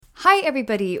Hi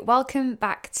everybody, welcome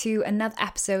back to another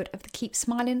episode of the Keep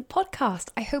Smiling podcast.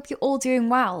 I hope you're all doing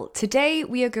well. Today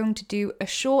we are going to do a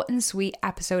short and sweet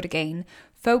episode again,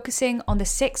 focusing on the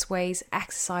 6 ways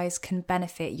exercise can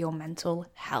benefit your mental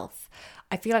health.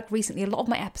 I feel like recently a lot of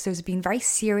my episodes have been very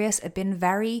serious, have been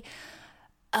very,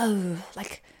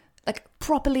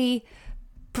 properly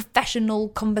professional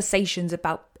conversations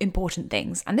about important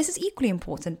things. And this is equally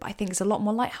important, but I think it's a lot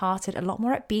more lighthearted, a lot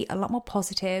more upbeat, a lot more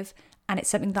positive, and it's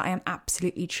something that I am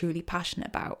absolutely, truly passionate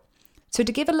about. So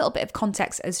to give a little bit of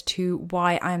context as to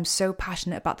why I am so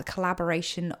passionate about the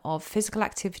collaboration of physical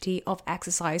activity, of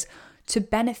exercise, to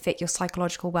benefit your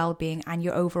psychological well-being and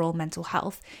your overall mental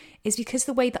health, is because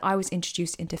the way that I was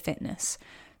introduced into fitness.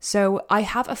 So I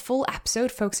have a full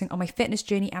episode focusing on my fitness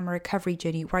journey and my recovery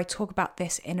journey where I talk about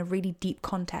this in a really deep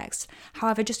context.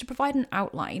 However, just to provide an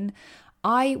outline,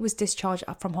 I was discharged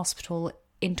from hospital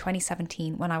in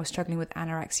 2017 when I was struggling with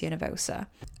anorexia nervosa.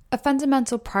 A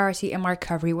fundamental priority in my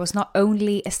recovery was not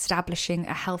only establishing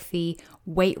a healthy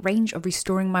weight range, of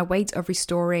restoring my weight, of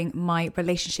restoring my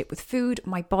relationship with food,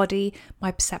 my body,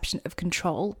 my perception of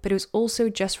control, but it was also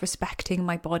just respecting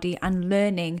my body and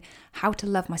learning how to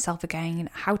love myself again,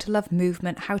 how to love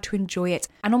movement, how to enjoy it,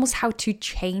 and almost how to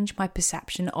change my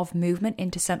perception of movement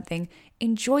into something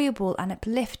enjoyable and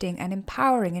uplifting and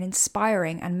empowering and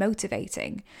inspiring and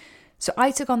motivating. So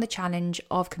I took on the challenge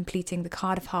of completing the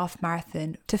Cardiff Half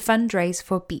Marathon to fundraise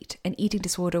for BEAT, an eating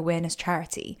disorder awareness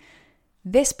charity.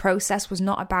 This process was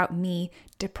not about me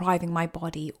depriving my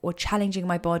body or challenging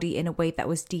my body in a way that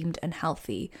was deemed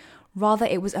unhealthy. Rather,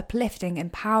 it was uplifting,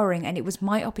 empowering, and it was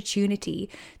my opportunity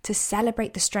to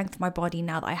celebrate the strength of my body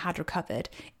now that I had recovered.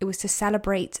 It was to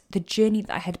celebrate the journey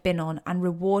that I had been on and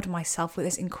reward myself with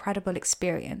this incredible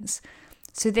experience.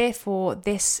 So therefore,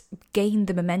 this gained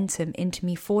the momentum into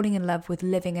me falling in love with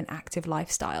living an active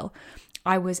lifestyle.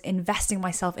 I was investing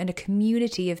myself in a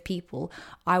community of people.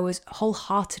 I was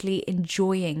wholeheartedly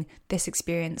enjoying this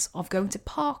experience of going to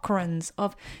park runs,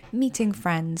 of meeting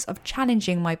friends, of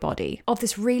challenging my body, of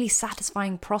this really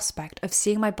satisfying prospect of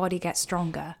seeing my body get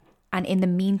stronger. And in the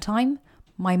meantime,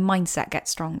 my mindset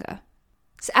gets stronger.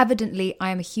 So evidently, I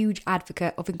am a huge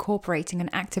advocate of incorporating an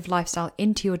active lifestyle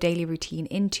into your daily routine,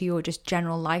 into your just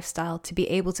general lifestyle to be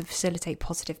able to facilitate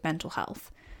positive mental health.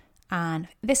 And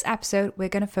this episode, we're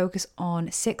going to focus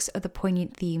on 6 of the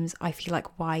poignant themes I feel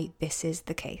like why this is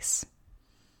the case.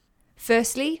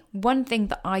 Firstly, one thing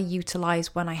that I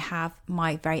utilize when I have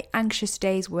my very anxious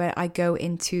days where I go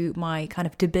into my kind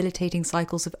of debilitating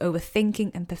cycles of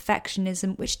overthinking and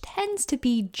perfectionism, which tends to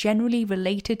be generally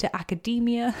related to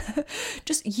academia,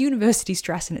 just university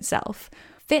stress in itself.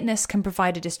 Fitness can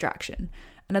provide a distraction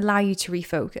and allow you to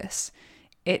refocus.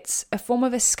 It's a form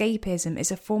of escapism. It's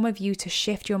a form of you to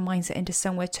shift your mindset into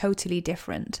somewhere totally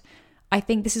different. I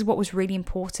think this is what was really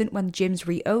important when gyms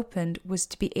reopened, was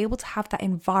to be able to have that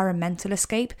environmental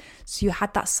escape. So you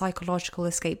had that psychological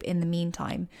escape in the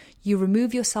meantime. You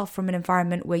remove yourself from an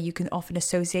environment where you can often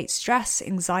associate stress,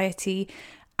 anxiety,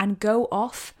 and go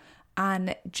off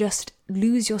and just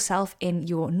lose yourself in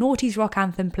your Naughty's Rock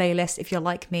Anthem playlist if you're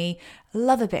like me,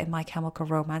 love a bit of My Chemical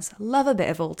Romance, love a bit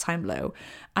of All Time Low,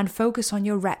 and focus on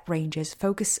your rep ranges,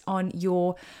 focus on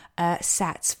your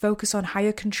sets, focus on how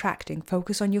you're contracting,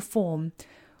 focus on your form.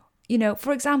 You know,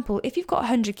 for example, if you've got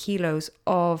 100 kilos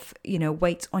of,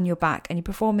 weight on your back and you're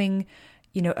performing,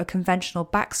 a conventional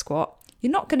back squat,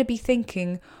 you're not going to be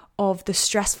thinking of the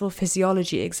stressful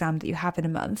physiology exam that you have in a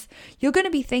month. You're going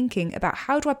to be thinking about,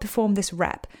 how do I perform this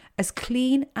rep as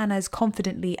clean and as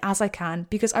confidently as I can,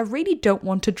 because I really don't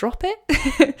want to drop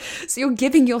it. So you're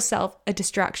giving yourself a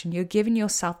distraction. You're giving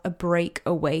yourself a break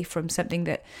away from something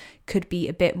that could be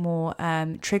a bit more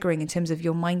triggering in terms of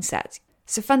your mindset.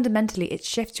 So fundamentally, it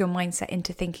shifts your mindset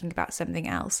into thinking about something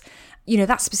else.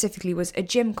 That specifically was a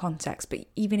gym context, but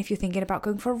even if you're thinking about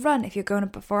going for a run, if you're going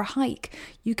for a hike,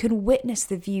 you can witness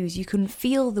the views, you can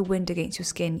feel the wind against your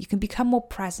skin, you can become more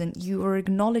present, you are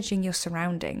acknowledging your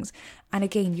surroundings. And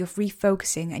again, you're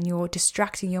refocusing and you're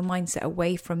distracting your mindset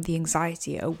away from the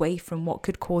anxiety, away from what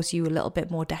could cause you a little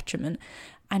bit more detriment,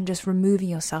 and just removing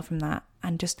yourself from that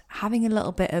and just having a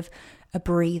little bit of a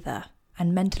breather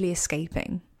and mentally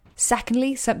escaping.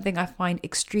 Secondly, something I find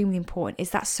extremely important is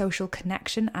that social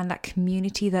connection and that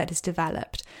community that is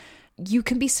developed. You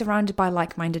can be surrounded by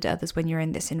like-minded others when you're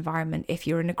in this environment. If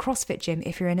you're in a CrossFit gym,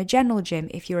 if you're in a general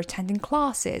gym, if you're attending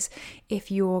classes,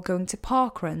 if you're going to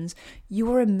park runs,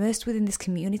 you are immersed within this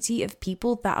community of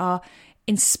people that are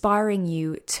inspiring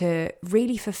you to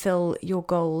really fulfill your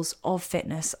goals of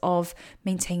fitness, of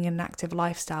maintaining an active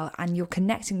lifestyle, and you're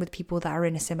connecting with people that are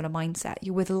in a similar mindset.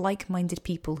 You're with like-minded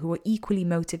people who are equally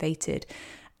motivated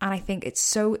And I think it's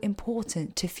so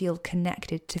important to feel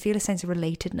connected, to feel a sense of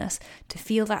relatedness, to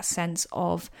feel that sense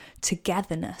of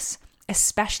togetherness,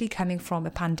 especially coming from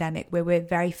a pandemic where we're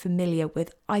very familiar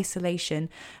with isolation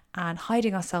and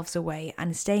hiding ourselves away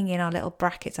and staying in our little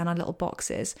brackets and our little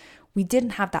boxes. We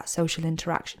didn't have that social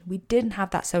interaction. We didn't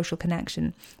have that social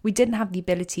connection. We didn't have the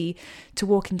ability to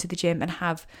walk into the gym and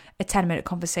have a 10-minute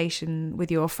conversation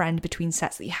with your friend between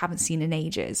sets that you haven't seen in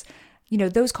ages. You know,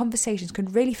 those conversations can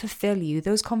really fulfill you.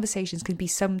 Those conversations can be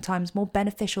sometimes more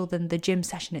beneficial than the gym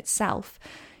session itself.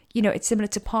 You know, it's similar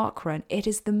to parkrun. It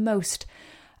is the most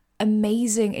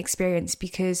amazing experience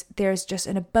because there's just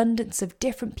an abundance of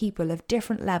different people of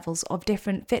different levels of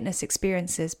different fitness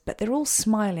experiences, but they're all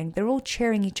smiling, they're all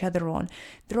cheering each other on,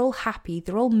 they're all happy,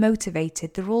 they're all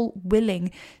motivated, they're all willing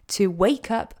to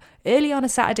wake up early on a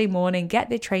Saturday morning,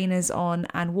 get their trainers on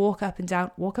and walk up and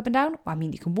down. I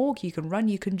mean, you can walk, you can run,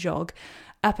 you can jog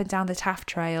up and down the Taft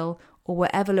Trail or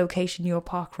whatever location your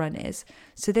park run is.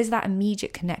 So there's that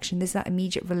immediate connection, there's that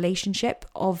immediate relationship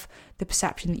of the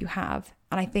perception that you have.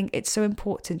 And I think it's so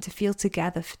important to feel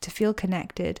together, to feel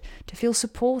connected, to feel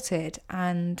supported.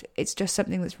 And it's just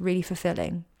something that's really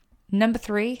fulfilling. Number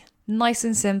 3, nice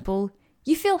and simple,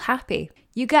 you feel happy.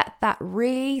 You get that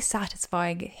really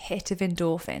satisfying hit of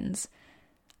endorphins.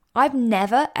 I've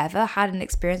never, ever had an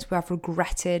experience where I've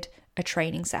regretted a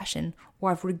training session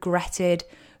or I've regretted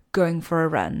going for a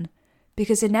run.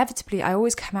 Because inevitably, I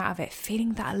always come out of it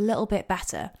feeling that a little bit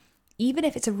better. Even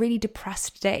if it's a really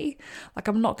depressed day, like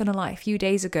I'm not going to lie, a few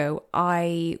days ago,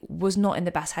 I was not in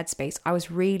the best headspace. I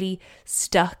was really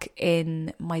stuck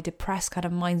in my depressed kind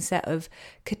of mindset of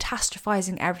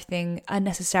catastrophizing everything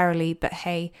unnecessarily. But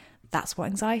hey, that's what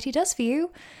anxiety does for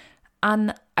you.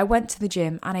 And I went to the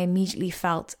gym and I immediately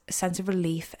felt a sense of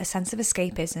relief, a sense of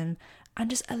escapism, and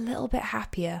just a little bit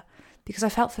happier because I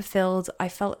felt fulfilled. I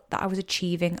felt that I was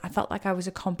achieving. I felt like I was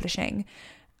accomplishing.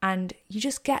 And you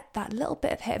just get that little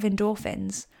bit of hit of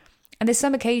endorphins. And there's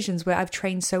some occasions where I've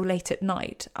trained so late at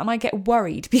night and I get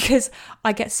worried because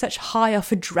I get such high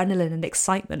off adrenaline and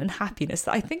excitement and happiness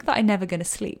that I think that I'm never going to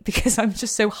sleep because I'm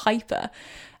just so hyper.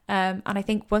 And I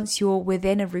think once you're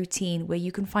within a routine where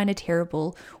you can find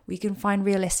adherable, where you can find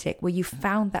realistic, where you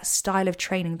found that style of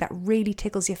training that really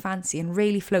tickles your fancy and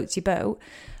really floats your boat,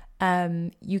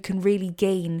 you can really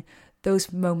gain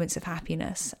those moments of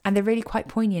happiness, and they're really quite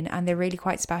poignant and they're really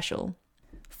quite special.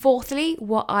 Fourthly,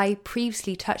 what I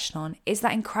previously touched on is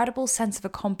that incredible sense of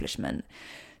accomplishment.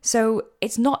 So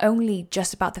it's not only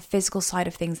just about the physical side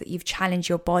of things that you've challenged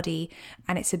your body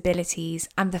and its abilities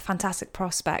and the fantastic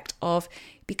prospect of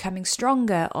becoming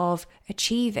stronger, of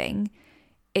achieving.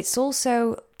 It's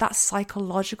also that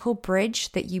psychological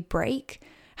bridge that you break.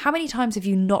 How many times have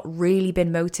you not really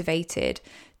been motivated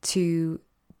to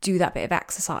do that bit of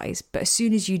exercise, but as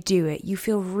soon as you do it, you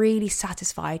feel really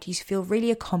satisfied, you feel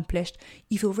really accomplished,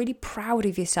 you feel really proud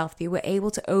of yourself that you were able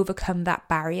to overcome that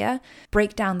barrier,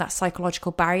 break down that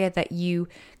psychological barrier that you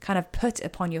kind of put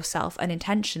upon yourself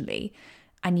unintentionally,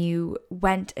 and you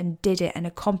went and did it and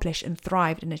accomplished and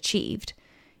thrived and achieved.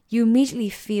 You immediately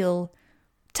feel,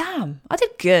 damn, I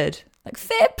did good. Like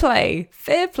fair play.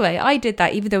 I did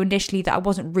that, even though initially that I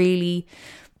wasn't really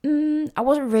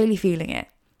feeling it.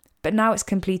 But now it's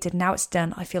completed, now it's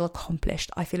done, I feel accomplished,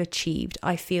 I feel achieved,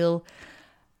 I feel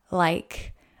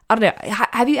like, I don't know,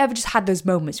 have you ever just had those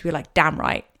moments where you're like, damn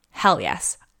right, hell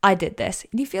yes, I did this.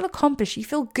 And you feel accomplished, you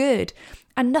feel good.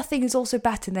 And nothing is also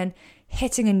better than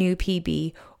hitting a new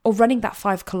PB or running that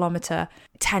 5 kilometer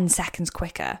 10 seconds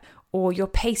quicker, or your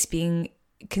pace being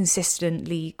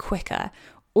consistently quicker,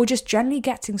 or just generally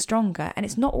getting stronger. And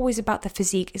it's not always about the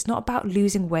physique. It's not about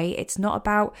losing weight. It's not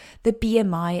about the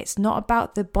BMI. It's not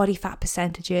about the body fat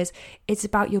percentages. It's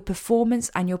about your performance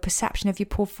and your perception of your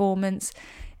performance.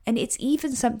 And it's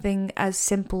even something as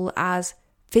simple as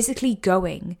physically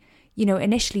going. You know,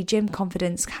 initially gym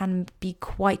confidence can be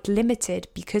quite limited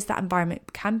because that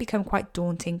environment can become quite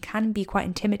daunting, can be quite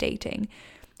intimidating.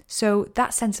 So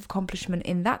that sense of accomplishment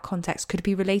in that context could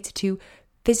be related to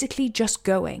physically just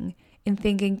going, in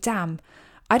thinking, damn,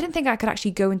 I didn't think I could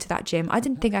actually go into that gym. I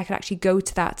didn't think I could actually go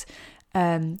to that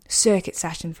circuit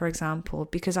session, for example,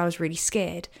 because I was really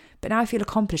scared. But now I feel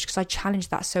accomplished because I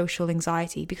challenged that social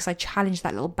anxiety, because I challenged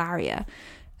that little barrier,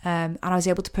 and I was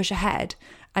able to push ahead.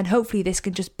 And hopefully this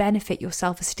can just benefit your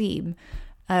self-esteem.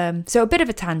 So a bit of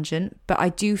a tangent, but I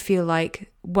do feel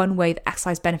like one way that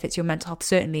exercise benefits your mental health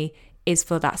certainly is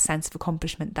for that sense of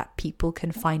accomplishment that people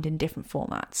can find in different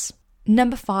formats.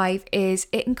 Number 5 is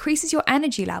it increases your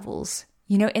energy levels.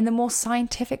 You know, in the more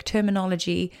scientific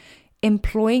terminology,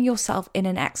 employing yourself in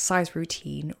an exercise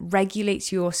routine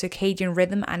regulates your circadian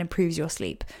rhythm and improves your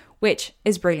sleep, which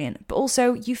is brilliant. But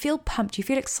also you feel pumped, you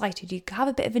feel excited, you have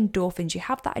a bit of endorphins, you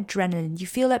have that adrenaline, you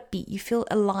feel upbeat, you feel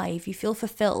alive, you feel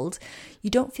fulfilled, you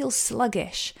don't feel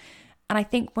sluggish. And I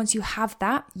think once you have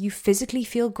that, you physically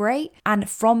feel great. And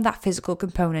from that physical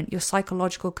component, your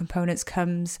psychological components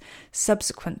comes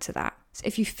subsequent to that. So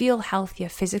if you feel healthier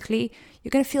physically, you're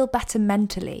going to feel better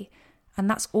mentally. And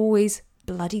that's always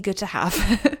bloody good to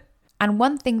have. And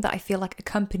one thing that I feel like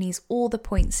accompanies all the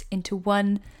points into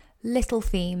one little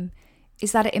theme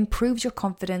is that it improves your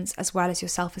confidence as well as your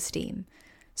self-esteem.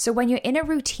 So when you're in a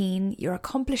routine, you're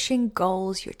accomplishing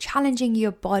goals, you're challenging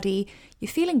your body, you're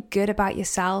feeling good about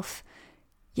yourself,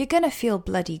 you're going to feel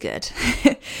bloody good.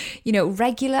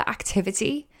 Regular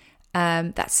activity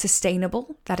that's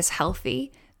sustainable, that is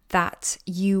healthy, that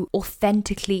you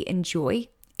authentically enjoy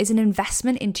is an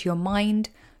investment into your mind,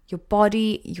 your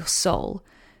body, your soul.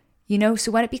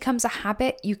 So when it becomes a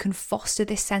habit, you can foster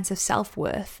this sense of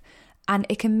self-worth and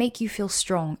it can make you feel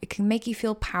strong. It can make you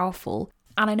feel powerful.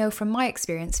 And I know from my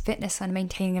experience, fitness and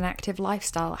maintaining an active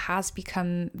lifestyle has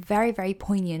become very, very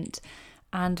poignant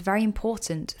and very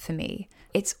important for me.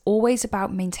 It's always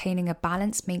about maintaining a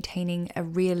balance, maintaining a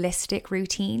realistic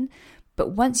routine.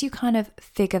 But once you kind of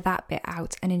figure that bit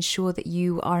out and ensure that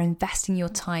you are investing your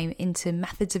time into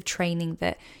methods of training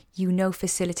that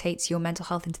facilitates your mental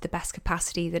health into the best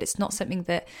capacity, that it's not something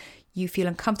that you feel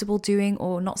uncomfortable doing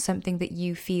or not something that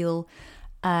you feel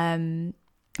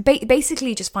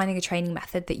basically just finding a training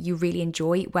method that you really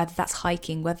enjoy, whether that's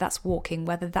hiking, whether that's walking,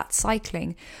 whether that's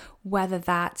cycling, whether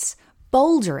that's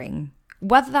bouldering,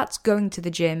 whether that's going to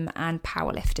the gym and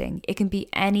powerlifting. It can be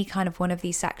any kind of one of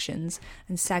these sections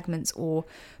and segments or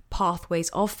pathways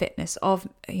of fitness, of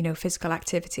physical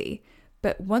activity.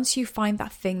 But once you find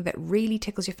that thing that really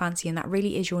tickles your fancy and that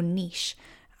really is your niche,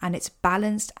 and it's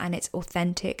balanced and it's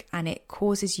authentic and it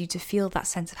causes you to feel that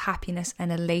sense of happiness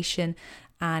and elation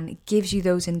and gives you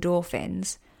those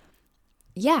endorphins,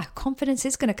 confidence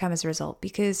is going to come as a result,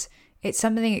 because it's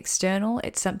something external,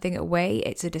 it's something away,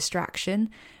 it's a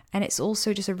distraction, and it's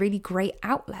also just a really great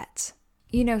outlet.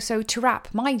 So to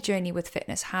wrap, my journey with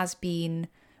fitness has been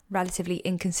relatively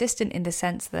inconsistent in the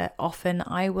sense that often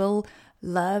I will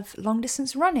love long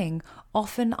distance running.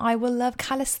 Often I will love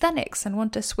calisthenics and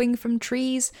want to swing from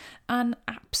trees and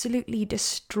absolutely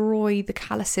destroy the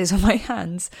calluses on my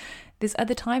hands. There's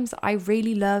other times that I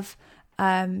really love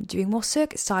doing more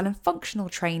circuit style and functional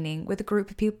training with a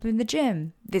group of people in the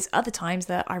gym. There's other times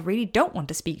that I really don't want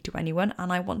to speak to anyone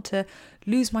and I want to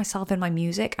lose myself in my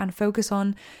music and focus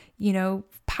on,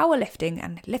 powerlifting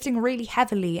and lifting really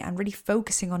heavily and really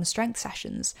focusing on strength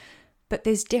sessions. But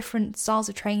there's different styles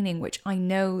of training which I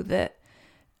know that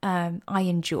I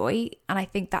enjoy, and I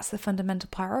think that's the fundamental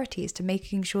priority, is to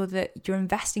making sure that you're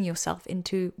investing yourself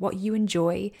into what you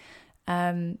enjoy,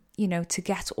 to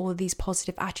get all of these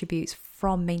positive attributes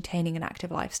from maintaining an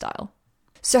active lifestyle.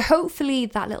 So hopefully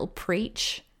that little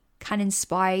preach can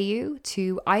inspire you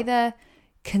to either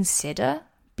consider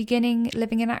beginning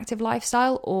living an active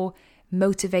lifestyle or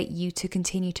motivate you to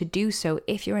continue to do so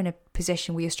if you're in a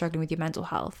position where you're struggling with your mental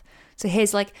health. So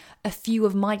here's like a few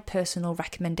of my personal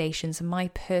recommendations and my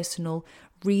personal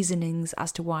reasonings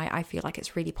as to why I feel like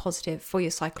it's really positive for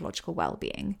your psychological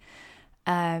well-being.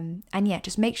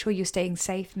 Just make sure you're staying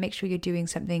safe, make sure you're doing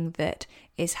something that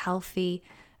is healthy.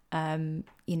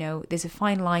 There's a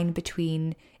fine line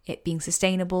between it being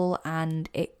sustainable and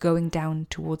it going down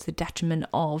towards the detriment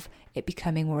of it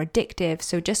becoming more addictive.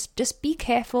 So just be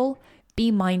careful, be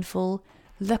mindful,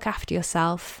 look after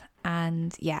yourself.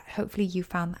 And hopefully you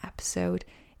found that episode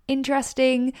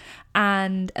interesting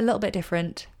and a little bit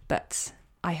different, but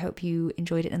I hope you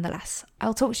enjoyed it nonetheless.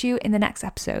 I'll talk to you in the next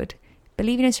episode.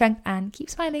 Believe in your strength and keep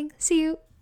smiling. See you.